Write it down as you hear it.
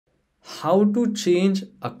How to change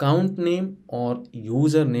account name or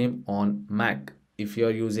username on Mac. If you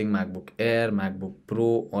are using MacBook Air, MacBook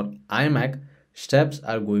Pro or iMac, steps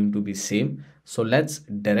are going to be same. So let's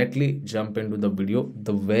directly jump into the video.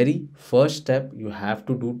 The very first step you have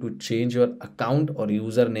to do to change your account or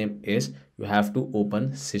username is you have to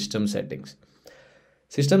open system settings.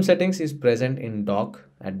 System settings is present in dock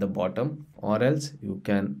at the bottom, or else you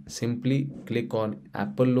can simply click on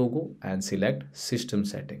Apple logo and select system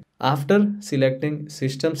settings. After selecting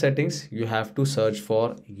system settings, you have to search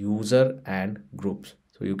for user and groups.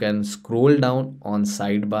 So you can scroll down on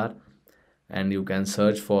sidebar and you can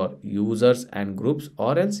search for users and groups,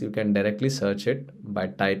 or else you can directly search it by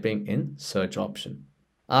typing in search option.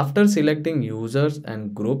 After selecting users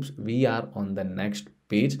and groups, we are on the next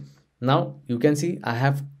page. Now you can see I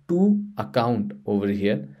have two account over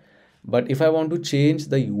here, but if I want to change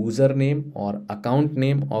the username or account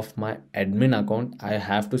name of my admin account, I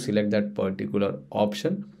have to select that particular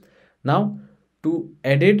option. Now to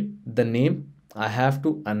edit the name, I have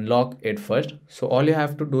to unlock it first. So all you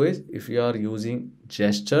have to do is, if you are using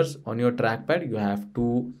gestures on your trackpad, you have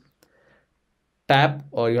to tap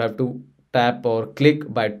or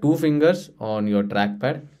click by two fingers on your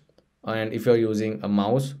trackpad, and if you're using a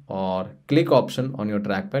mouse or click option on your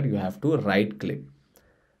trackpad, you have to right click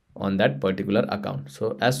on that particular account.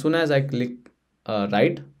 So as soon as I click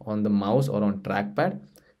right on the mouse or on trackpad,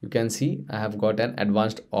 you can see I have got an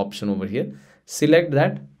advanced option over here. Select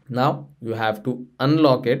that. Now you have to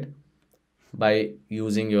unlock it by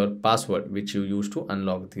using your password which you use to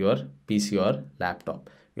unlock your PC or laptop.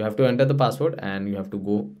 You have to enter the password and you have to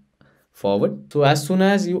go forward. So as soon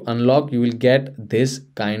as you unlock, you will get this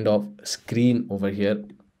kind of screen over here.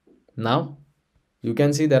 Now you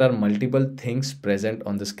can see there are multiple things present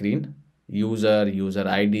on the screen: user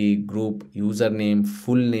ID, group, username,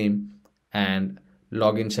 full name, and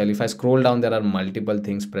login shell. If I scroll down, there are multiple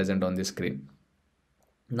things present on the screen.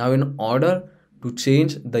 Now in order to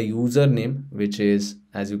change the username, which is,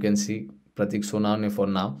 as you can see, Pratik Sonane for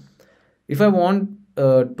now, if I want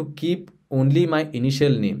to keep only my initial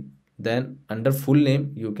name, then under full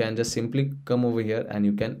name you can just simply come over here and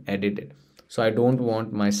you can edit it. So I don't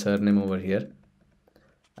want my surname over here,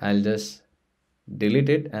 I'll just delete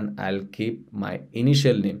it and I'll keep my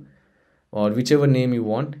initial name, or whichever name you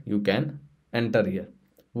want you can enter here.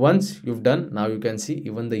 Once you've done, now you can see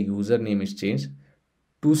even the username is changed.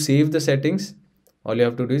 To save the settings, all you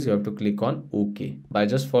have to do is you have to click on OK. By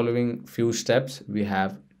just following few steps, we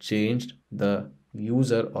have changed the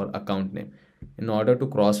user or account name. In order to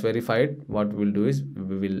cross verify it, what we'll do is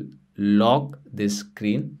we will lock this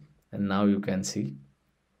screen, and now you can see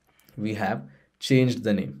we have changed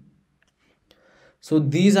the name. So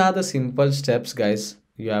these are the simple steps, guys.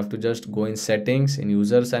 You have to just go in settings, in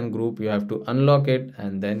users and group, you have to unlock it,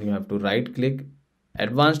 and then you have to right click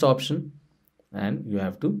advanced option and you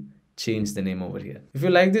have to change the name over here. If you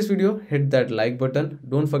like this video, hit that like button.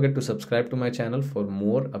 Don't forget to subscribe to my channel for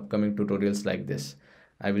more upcoming tutorials like this.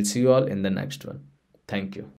 I will see you all in the next one. Thank you.